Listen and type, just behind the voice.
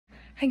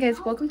Hi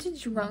guys, welcome to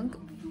Drunk.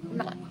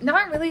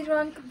 Not really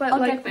drunk, but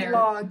like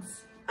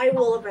vlogs. I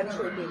will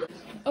eventually be.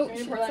 Oh, Can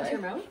you pour that into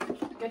your mouth?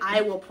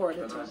 I will pour it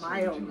into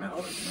my own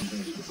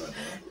mouth.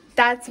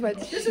 That's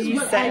what she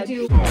said. I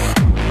do.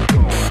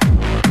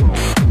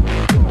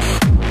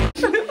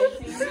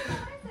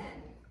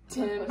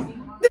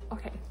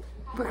 Okay,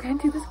 we're gonna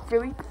do this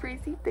really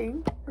crazy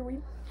thing where we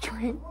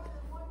drink.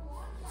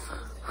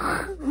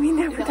 We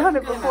never done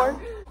it before.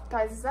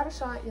 Guys, is that a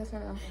shot? Yes or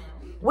no?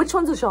 Which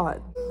one's a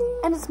shot?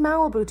 And it's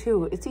Malibu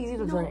too. It's easy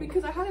to drink.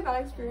 Because I had a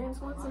bad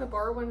experience once in a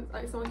bar when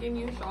someone gave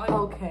me a shot.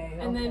 Okay.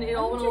 And then it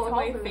all went all over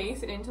my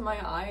face and into my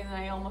eye, and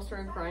I almost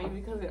started crying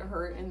because it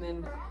hurt. And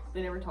then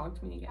they never talked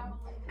to me again.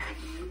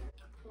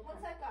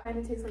 And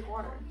it tastes like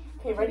water.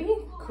 Okay, ready?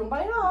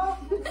 Kumbaya.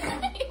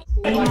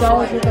 Oh my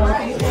god,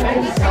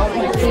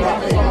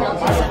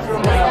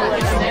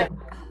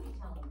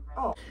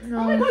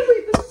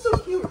 wait, this is so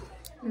cute.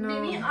 No.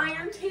 Mini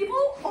iron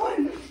table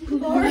on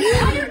large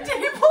iron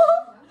table.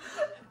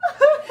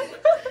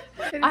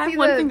 I have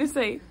one thing to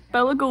say.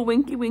 Bella go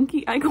winky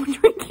winky, I go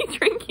drinky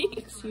drinky.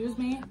 Excuse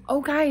me?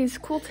 Oh guys,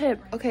 cool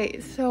tip.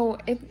 Okay, so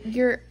if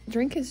your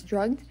drink is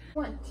drugged,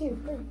 1, 2,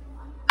 3.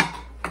 I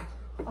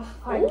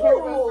can't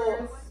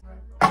go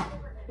first.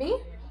 Me?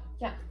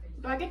 Yeah.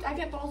 Do I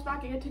get balls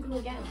back? I get to go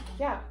again.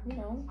 Yeah, you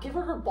know. Give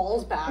her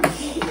balls back.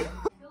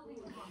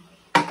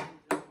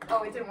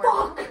 Oh, it didn't work.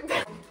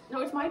 Fuck. No,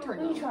 it's my turn.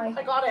 Let me try.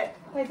 I got it.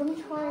 Wait, let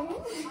me try.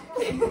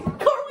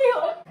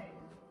 Cartwheel.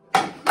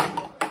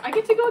 I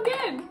get to go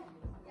again.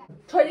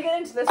 Try to get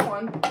into this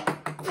one.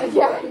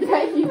 Yeah, you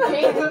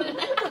can.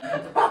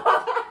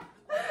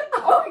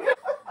 Oh my god.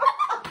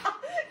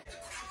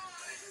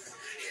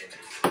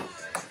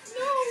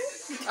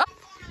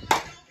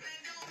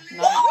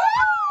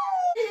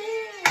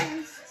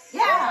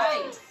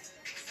 Yeah.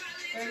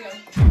 There you go.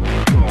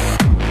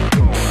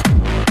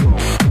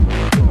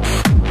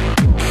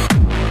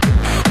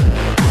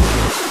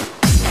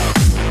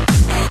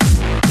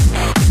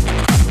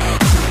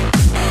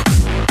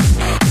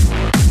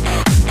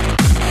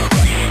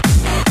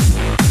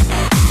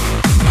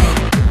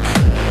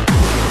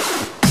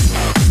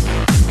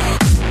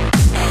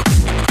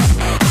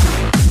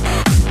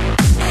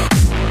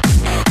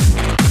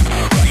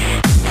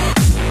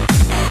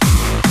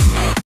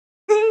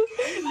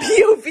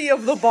 POV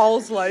of the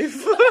balls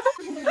life.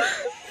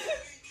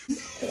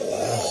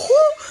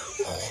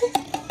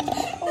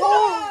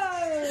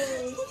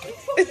 Oh,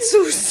 it's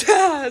so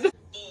sad.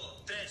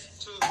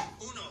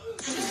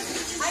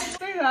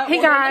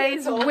 Hey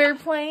guys, we're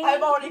playing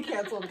I've already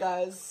canceled,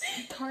 guys.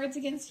 Cards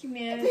Against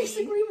Humanity.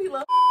 Basically, we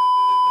love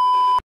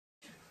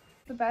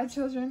The Bad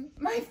Children.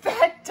 My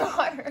Bad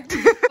Daughter.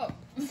 Oh,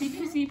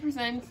 CPC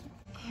presents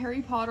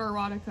Harry Potter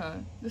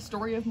Erotica, the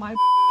story of my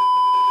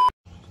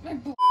My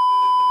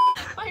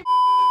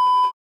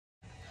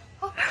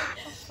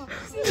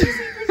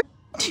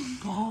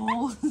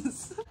balls.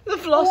 The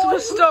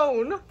Philosopher's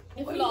Stone.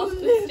 If we lost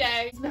to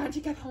stay.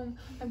 Magic at home.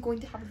 I'm going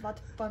to have a lot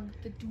of fun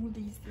with the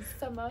doolies this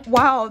summer.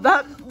 Wow,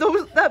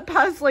 that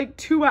passed like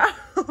 2 hours.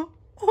 Did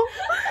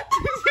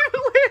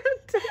you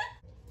land?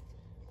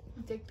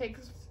 Dick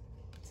pics.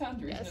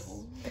 Sounds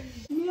reasonable.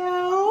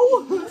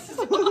 Meow.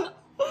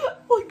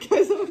 Look,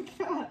 guys, I'm a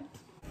cat.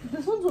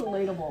 This one's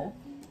relatable.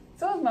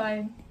 So is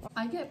mine.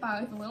 I get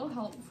by with a little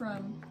help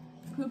from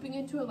pooping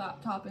into a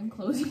laptop and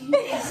closing.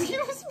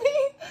 Excuse me?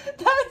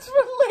 That's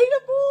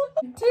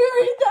relatable? Do you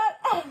read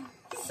that?